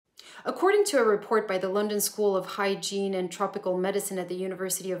According to a report by the London School of Hygiene and Tropical Medicine at the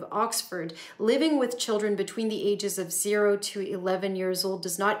University of Oxford, living with children between the ages of 0 to 11 years old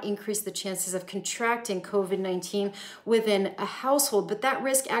does not increase the chances of contracting COVID-19 within a household, but that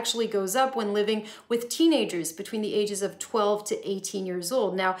risk actually goes up when living with teenagers between the ages of 12 to 18 years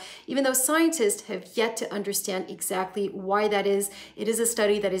old. Now, even though scientists have yet to understand exactly why that is, it is a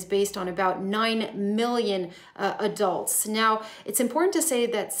study that is based on about 9 million adults. Now, it's important to say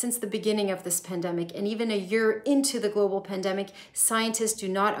that since the beginning of this pandemic, and even a year into the global pandemic, scientists do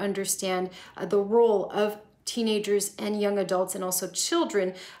not understand the role of teenagers and young adults and also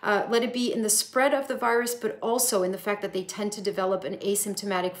children, let it be in the spread of the virus, but also in the fact that they tend to develop an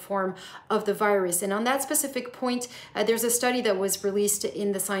asymptomatic form of the virus. And on that specific point, there's a study that was released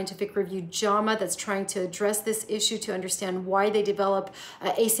in the scientific review JAMA that's trying to address this issue to understand why they develop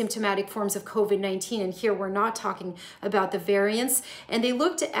asymptomatic forms of COVID-19. And here we're not talking about the variants. And they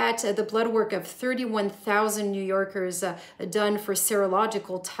looked at the blood work of 31,000 New Yorkers done for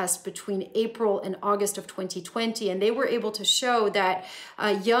serological tests between April and August of 2020, and they were able to show that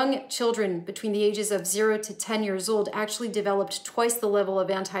young children between the ages of 0 to 10 years old actually developed twice the level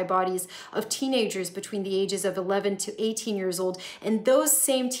of antibodies of teenagers between the ages of 11 to 18 years old, and those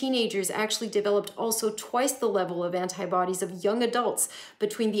same teenagers actually developed also twice the level of antibodies of young adults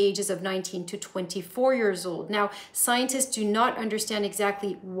between the ages of 19 to 24 years old. Now, scientists do not understand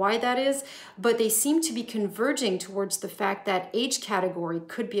exactly why that is, but they seem to be converging towards the fact that age category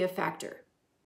could be a factor.